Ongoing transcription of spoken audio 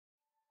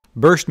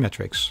Burst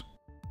metrics.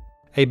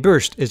 A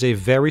burst is a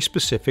very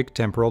specific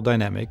temporal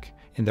dynamic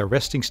in the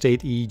resting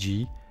state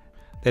EEG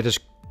that is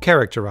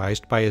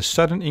characterized by a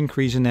sudden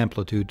increase in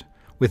amplitude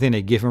within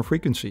a given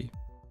frequency.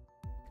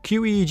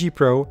 QEEG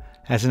Pro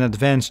has an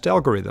advanced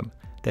algorithm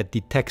that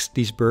detects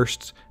these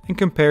bursts and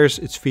compares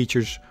its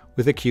features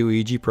with the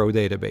QEEG Pro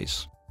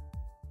database.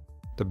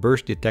 The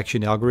burst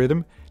detection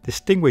algorithm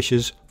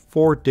distinguishes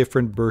 4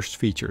 different burst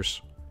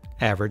features: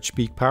 average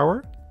peak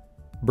power,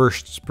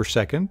 bursts per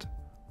second,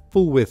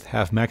 full width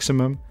half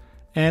maximum,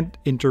 and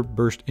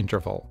inter-burst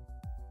interval.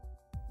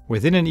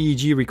 Within an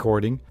EEG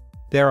recording,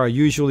 there are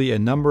usually a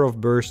number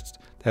of bursts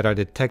that are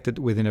detected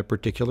within a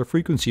particular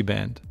frequency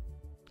band,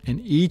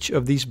 and each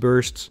of these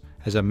bursts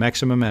has a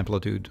maximum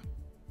amplitude.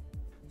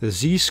 The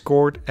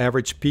z-scored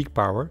average peak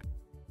power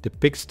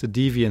depicts the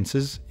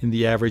deviances in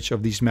the average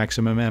of these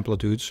maximum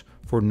amplitudes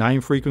for 9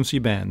 frequency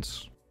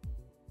bands.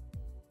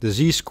 The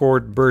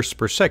z-scored bursts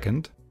per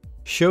second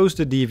shows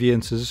the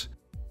deviances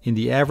in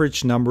the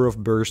average number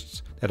of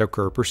bursts that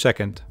occur per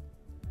second.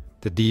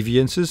 The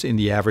deviances in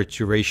the average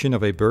duration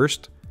of a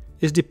burst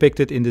is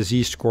depicted in the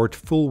z-scored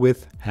full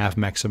width half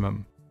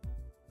maximum.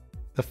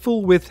 The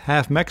full width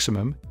half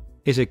maximum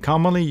is a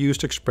commonly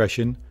used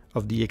expression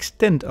of the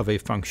extent of a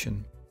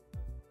function.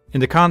 In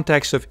the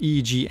context of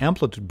EEG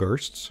amplitude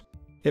bursts,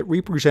 it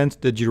represents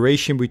the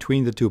duration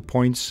between the 2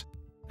 points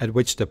at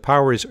which the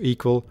power is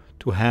equal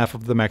to half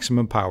of the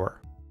maximum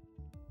power.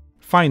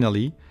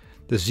 Finally,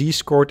 the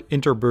z-scored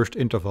interburst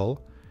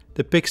interval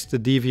depicts the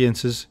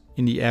deviances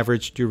in the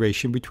average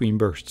duration between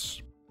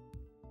bursts.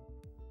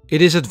 It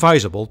is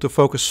advisable to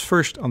focus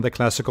first on the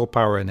classical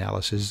power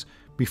analysis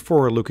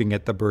before looking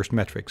at the burst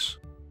metrics.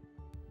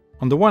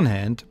 On the one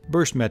hand,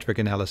 burst metric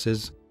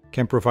analysis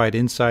can provide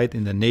insight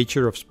in the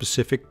nature of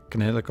specific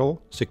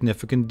clinical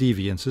significant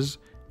deviances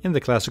in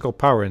the classical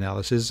power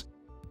analysis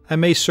and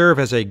may serve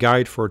as a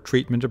guide for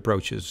treatment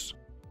approaches.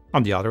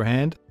 On the other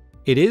hand,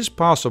 it is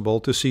possible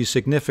to see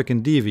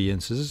significant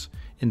deviances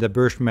in the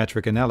burst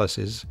metric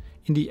analysis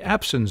in the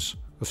absence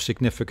of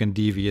significant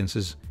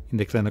deviances in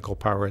the clinical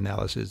power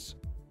analysis.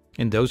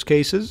 In those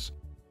cases,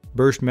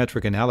 burst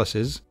metric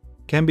analysis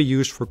can be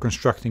used for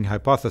constructing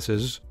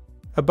hypotheses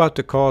about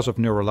the cause of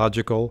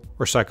neurological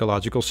or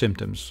psychological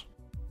symptoms.